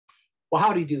Well,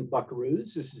 howdy do,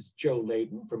 buckaroos. This is Joe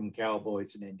Leydon from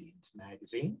Cowboys and Indians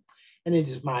magazine. And it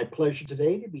is my pleasure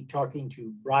today to be talking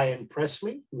to Brian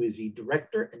Presley, who is the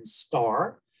director and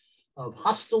star of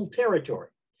Hostile Territory,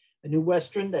 a new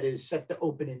Western that is set to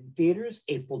open in theaters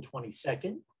April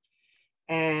 22nd.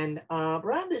 And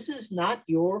Brian, this is not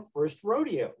your first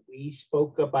rodeo. We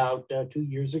spoke about 2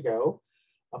 years ago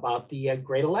about the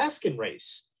Great Alaskan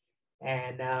Race.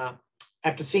 And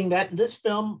after seeing that in this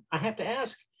film, I have to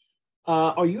ask,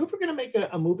 are you ever going to make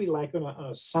a movie like on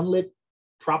a sunlit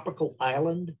tropical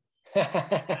island?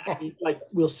 Like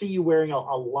we'll see you wearing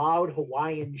a loud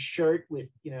Hawaiian shirt with,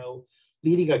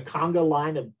 leading a conga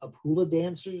line of hula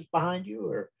dancers behind you,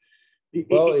 or?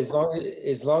 Well, as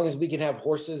long as we can have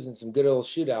horses and some good old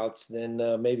shootouts,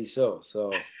 then maybe so.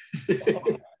 So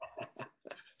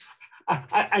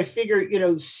I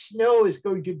figure, snow is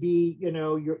going to be,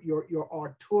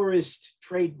 your tourist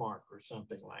trademark or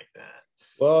something like that.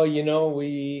 Well,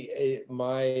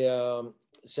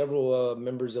 several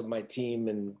members of my team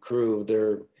and crew,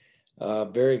 they're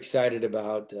very excited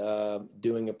about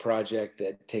doing a project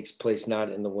that takes place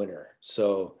not in the winter.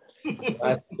 So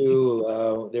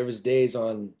there was days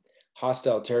on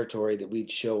Hostile Territory that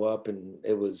we'd show up and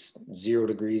it was 0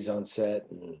 degrees on set.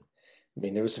 And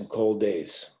there was some cold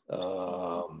days.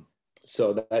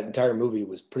 So that entire movie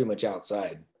was pretty much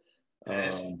outside.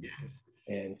 Yes.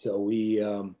 And so we,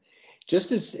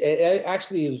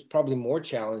 it was probably more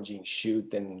challenging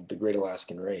shoot than the Great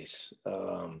Alaskan Race.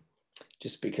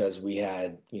 Just because we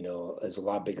had, as a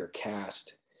lot bigger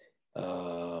cast,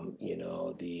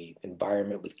 the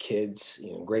environment with kids,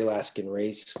 Great Alaskan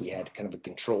Race, we had kind of a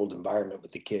controlled environment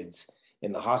with the kids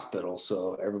in the hospital.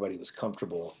 So everybody was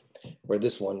comfortable, where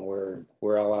this one, we're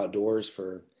all outdoors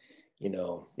for,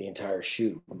 the entire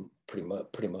shoot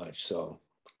pretty much. So,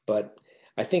 but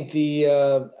I think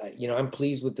I'm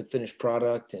pleased with the finished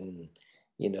product and,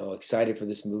 excited for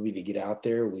this movie to get out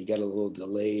there. We got a little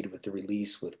delayed with the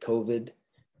release with COVID.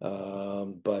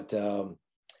 But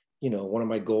one of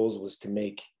my goals was to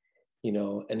make,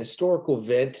 an historical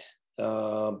event,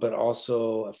 but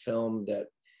also a film that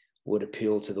would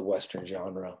appeal to the Western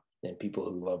genre and people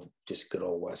who love just good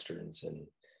old Westerns.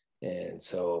 And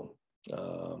so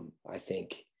I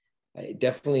think it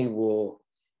definitely will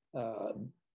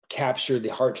capture the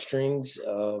heartstrings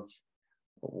of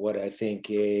what I think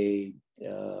a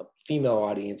female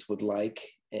audience would like.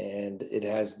 And it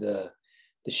has the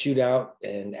shootout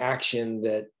and action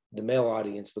that the male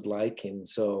audience would like. And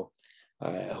so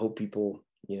I hope people,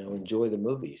 enjoy the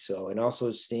movie. So, and also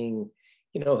seeing,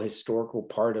 historical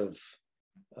part of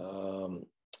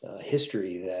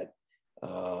history that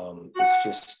it's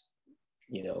just,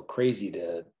 crazy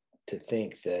to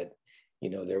think that,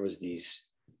 there was these,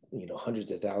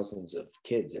 hundreds of thousands of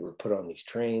kids that were put on these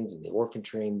trains and the orphan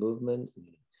train movement.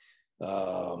 Let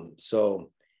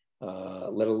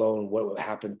alone what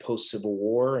happened post-Civil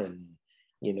War and,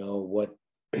 what,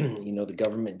 the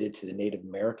government did to the Native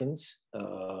Americans,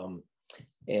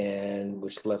 and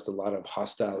which left a lot of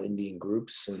hostile Indian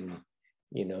groups and,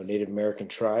 Native American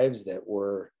tribes that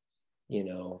were,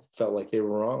 felt like they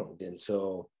were wronged. And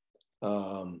so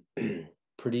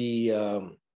pretty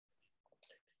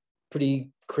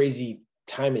crazy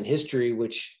time in history,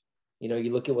 which,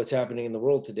 you look at what's happening in the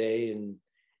world today and,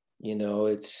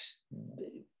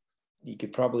 you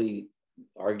could probably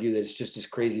argue that it's just as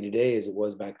crazy today as it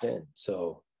was back then.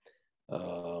 So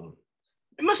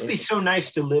it must be so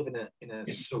nice to live in a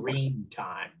serene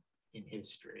time in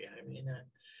history.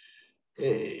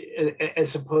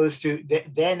 As opposed to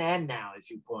then and now, as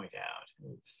you point out,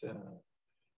 it's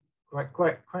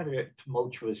quite a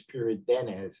tumultuous period then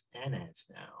as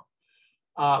now.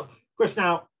 Of course,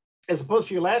 now, as opposed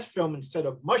to your last film, instead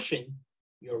of mushing,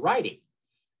 you're writing.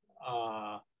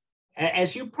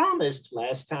 As you promised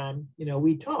last time,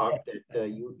 we talked that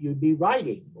you'd be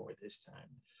writing more this time.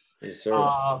 Yes, sir.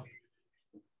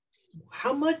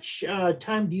 How much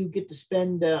time do you get to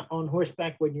spend on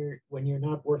horseback when you're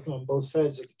not working on both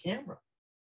sides of the camera?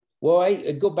 Well,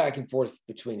 I go back and forth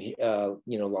between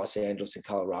Los Angeles and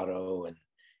Colorado, and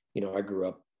I grew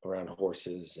up around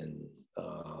horses, and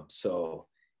so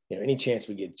any chance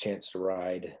we get a chance to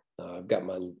ride, I've got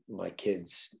my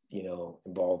kids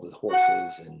involved with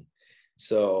horses, and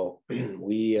so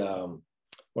we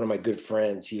one of my good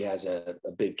friends, he has a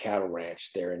big cattle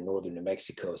ranch there in northern New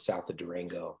Mexico, south of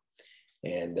Durango.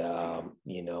 And,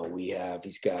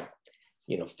 he's got,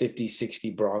 50,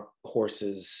 60 bronc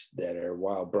horses that are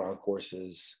wild bronc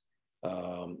horses.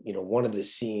 One of the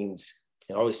scenes,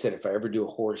 I always said, if I ever do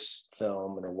a horse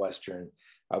film and a Western,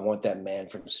 I want that Man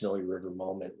from Snowy River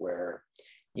moment where,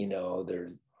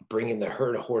 they're bringing the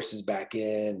herd of horses back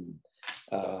in.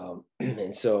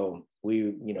 And so we,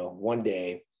 you know, one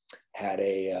day had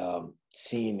a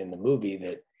scene in the movie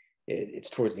that it's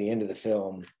towards the end of the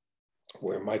film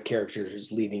where my character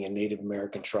is leading a Native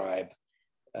American tribe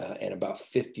and about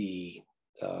 50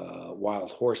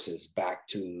 wild horses back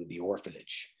to the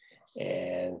orphanage.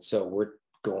 And so we're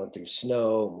going through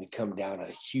snow and we come down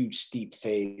a huge steep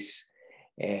face.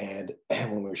 And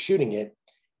when we were shooting it,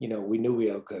 you know, we knew we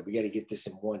got to get this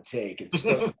in one take. And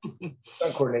the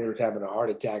stunt coordinator was having a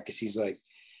heart attack because he's like,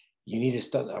 you need a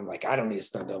stunt. I'm like, I don't need a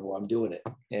stunt double. I'm doing it.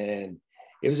 And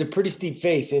it was a pretty steep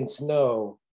face in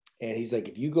snow. And he's like,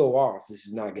 if you go off, this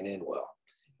is not going to end well.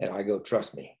 And I go,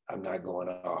 trust me, I'm not going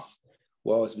off.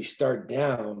 Well, as we start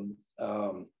down,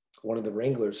 one of the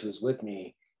wranglers who was with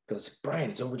me goes,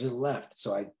 Brian, it's over to the left.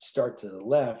 So I start to the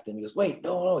left and he goes, wait,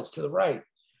 no, it's to the right.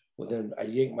 Well, then I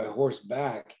yanked my horse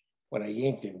back. When I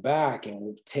yanked him back and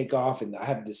we take off, and I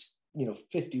have this, you know,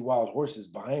 50 wild horses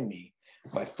behind me,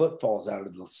 my foot falls out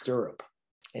of the stirrup.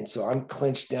 And so I'm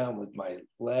clenched down with my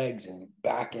legs and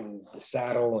back in the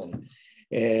saddle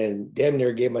and damn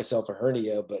near gave myself a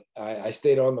hernia, but I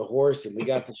stayed on the horse and we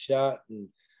got the shot. And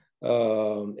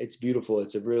it's beautiful.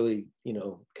 It's a really, you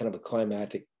know, kind of a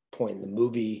climactic point in the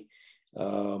movie.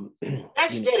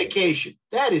 That's dedication.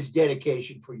 That is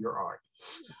dedication for your art.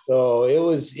 So it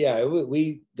was, yeah,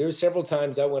 there were several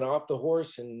times I went off the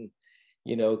horse and,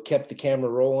 you know, kept the camera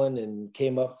rolling and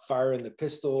came up firing the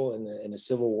pistol in a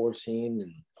Civil War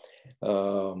scene.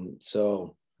 And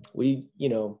so we, you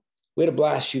know, we had a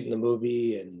blast shooting the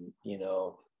movie. And, you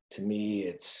know, to me,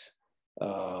 it's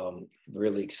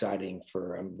really exciting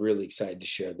I'm really excited to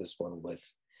share this one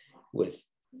with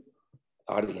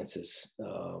audiences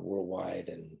worldwide.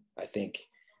 And I think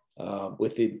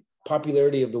with the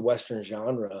popularity of the Western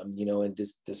genre, you know, and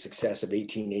just the success of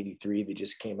 1883 that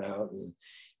just came out, and,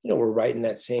 you know, we're right in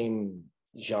that same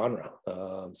genre,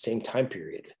 same time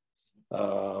period.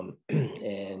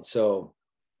 And so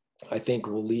I think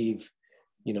we'll leave,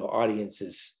 you know,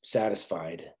 audiences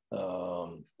satisfied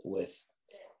with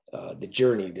the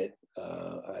journey that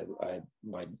I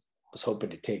was hoping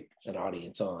to take an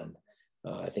audience on.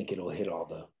 I think it'll hit all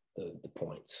the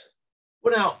points.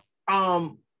 Well,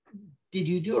 now, did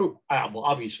you do, well,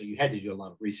 obviously you had to do a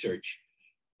lot of research,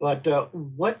 but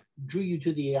what drew you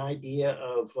to the idea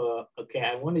of, okay,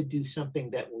 I want to do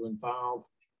something that will involve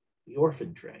the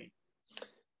orphan train?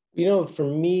 You know, for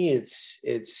me,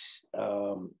 it's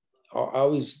I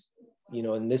always, you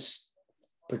know, in this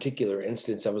particular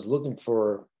instance, I was looking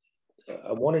for,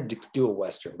 I wanted to do a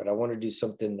Western, but I wanted to do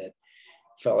something that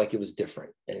felt like it was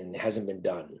different and hasn't been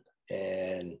done.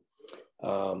 And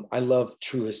I love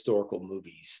true historical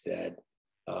movies that,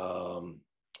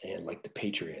 and like The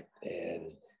Patriot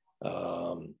and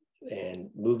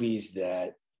movies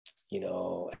that, you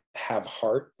know, have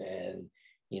heart and,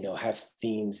 you know, have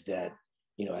themes that,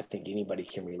 you know, I think anybody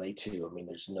can relate to. I mean,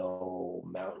 there's no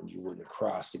mountain you wouldn't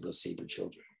cross to go save your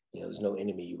children. You know, there's no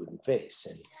enemy you wouldn't face.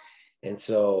 And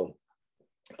so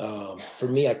for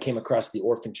me, I came across the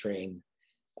orphan train.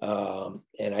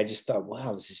 And I just thought,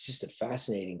 wow, this is just a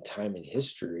fascinating time in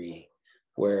history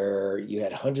where you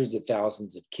had hundreds of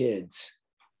thousands of kids,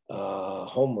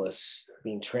 homeless,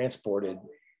 being transported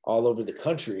all over the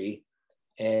country.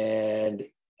 And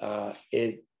I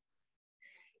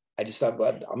just thought,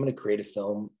 well, I'm going to create a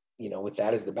film, you know, with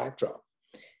that as the backdrop.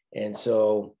 And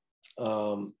so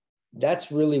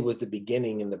that's really was the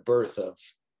beginning and the birth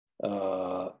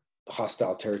of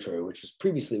Hostile Territory, which was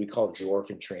previously we called it the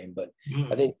Orphan Train, but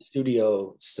I think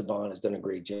Studio Saban has done a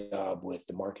great job with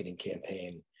the marketing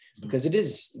campaign because it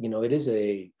is, you know, it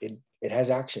has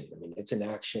action. I mean, it's an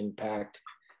action-packed,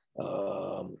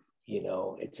 you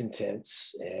know, it's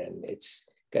intense and it's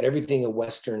got everything a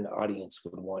Western audience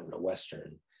would want in a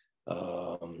Western,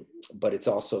 but it's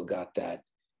also got that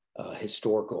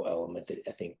historical element that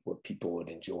I think what people would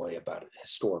enjoy about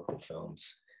historical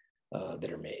films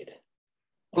that are made.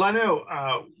 Well, I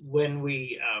know when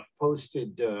we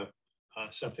posted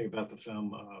something about the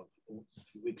film a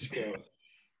few weeks ago,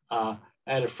 I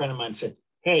had a friend of mine said,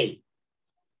 hey,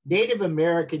 Native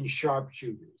American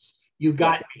sharpshooters, you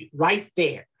got me right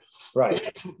there.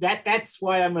 Right. That's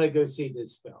why I'm going to go see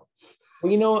this film.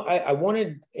 Well, you know, I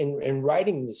wanted, in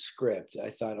writing the script, I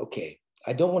thought, okay,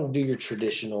 I don't want to do your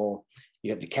traditional,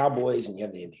 you have the cowboys and you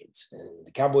have the Indians. And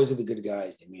the cowboys are the good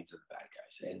guys, the Indians are the bad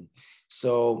guys. And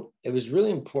so it was really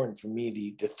important for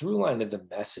me, the through line of the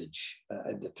message,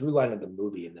 the through line of the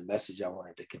movie and the message I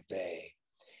wanted to convey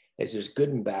is there's good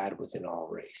and bad within all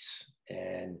race.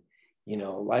 And, you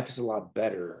know, life is a lot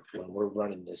better when we're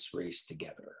running this race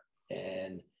together.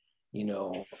 And, you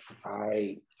know,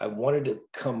 I wanted to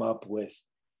come up with,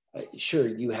 sure,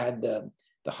 you had the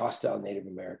the hostile Native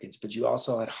Americans, but you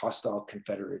also had hostile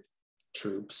Confederate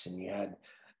troops, and you had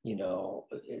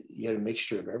a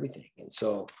mixture of everything. And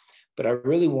so, but I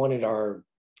really wanted our,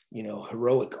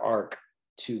 heroic arc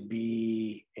to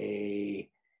be a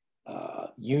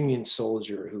Union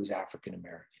soldier who's African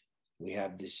American. We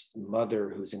have this mother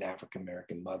who's an African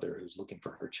American mother who's looking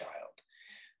for her child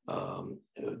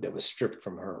that was stripped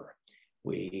from her.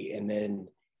 And then,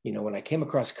 when I came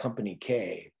across Company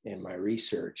K in my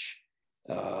research,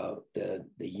 the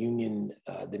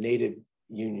Native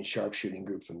Union sharpshooting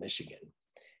group from Michigan.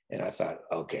 And I thought,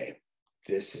 okay,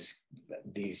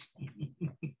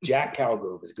 Jack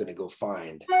Calgrove is going to go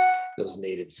find those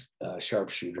Native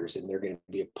sharpshooters, and they're going to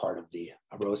be a part of the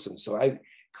Arosum. So I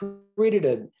created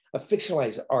a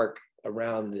fictionalized arc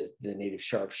around the Native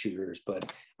sharpshooters,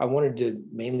 but I wanted to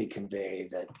mainly convey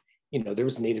that, there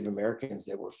was Native Americans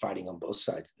that were fighting on both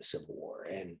sides of the Civil War.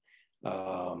 And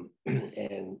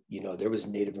there was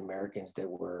Native Americans that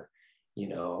were,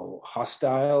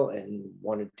 hostile and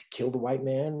wanted to kill the white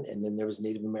man. And then there was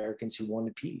Native Americans who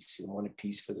wanted peace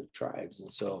for their tribes.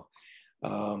 And so,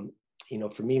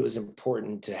 for me, it was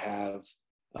important to have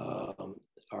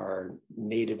our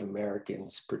Native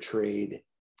Americans portrayed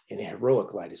in a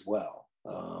heroic light as well.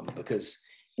 Because,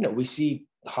 we see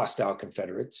hostile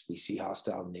Confederates, we see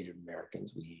hostile Native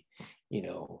Americans,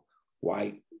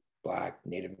 white, Black,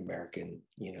 Native American,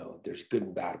 there's good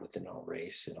and bad within all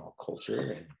race and all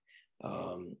culture.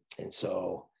 And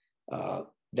so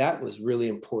that was really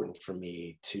important for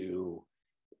me to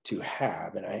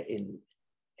have,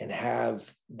 and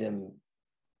have them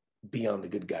be on the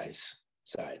good guys'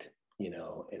 side,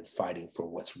 and fighting for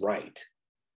what's right,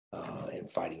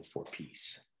 and fighting for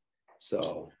peace.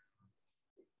 So.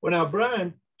 Well, now,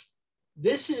 Brian,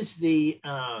 this is the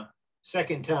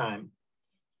second time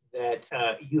that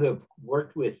you have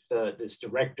worked with this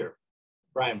director,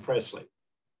 Brian Presley.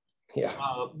 Yeah.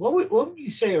 What would you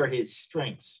say are his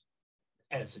strengths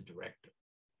as a director?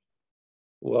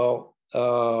 Well,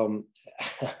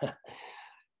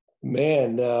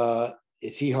 man,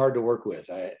 is he hard to work with?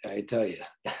 I tell you.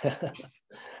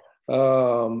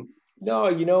 No,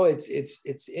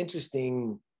 it's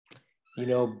interesting.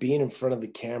 Being in front of the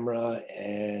camera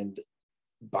and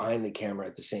behind the camera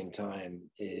at the same time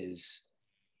is,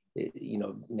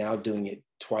 now doing it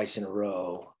twice in a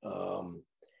row.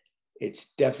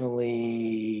 It's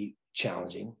definitely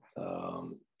challenging.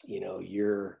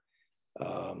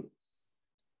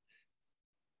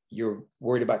 You're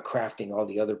worried about crafting all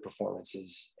the other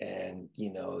performances, and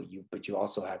but you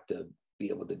also have to be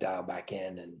able to dial back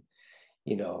in and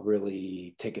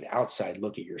really take an outside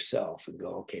look at yourself and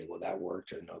go, okay, well, that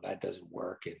worked, or no, that doesn't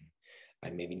work, and I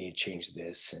maybe need to change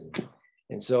this.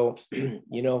 And so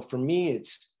for me,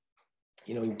 it's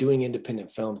doing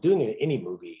independent film, doing any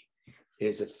movie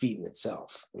is a feat in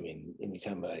itself. I mean,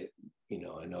 anytime I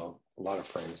know a lot of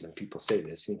friends and people say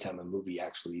this, anytime a movie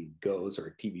actually goes, or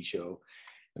a TV show,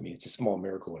 I mean, it's a small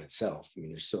miracle in itself. I mean,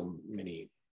 there's so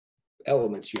many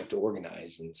elements you have to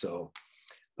organize. And so,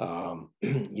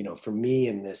 for me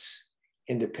in this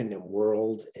independent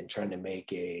world and trying to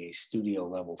make a studio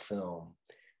level film,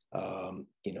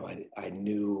 I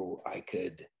knew I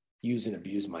could use and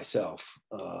abuse myself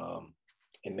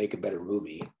and make a better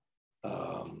movie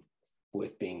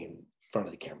with being in front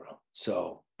of the camera.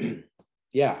 So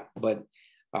yeah, but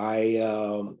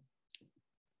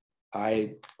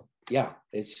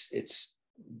it's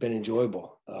been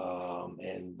enjoyable.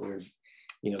 And we're,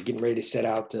 getting ready to set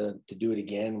out to do it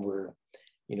again. We're,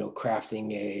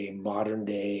 crafting a modern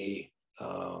day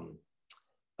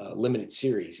limited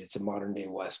series. It's a modern day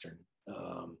Western,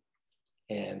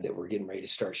 and that we're getting ready to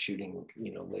start shooting,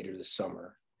 later this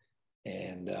summer,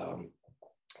 and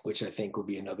which I think will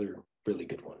be another really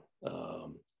good one.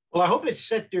 Well, I hope it's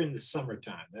set during the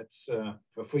summertime. That's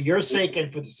for your sake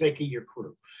and for the sake of your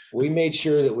crew. We made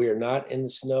sure that we are not in the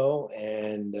snow,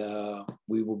 and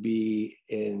we will be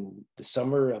in the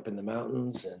summer up in the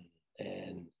mountains,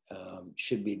 and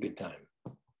should be a good time.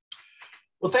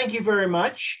 Well, thank you very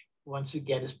much. Once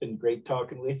again, it's been great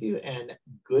talking with you, and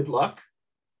good luck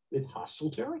with Hostile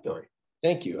Territory.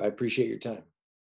 Thank you. I appreciate your time.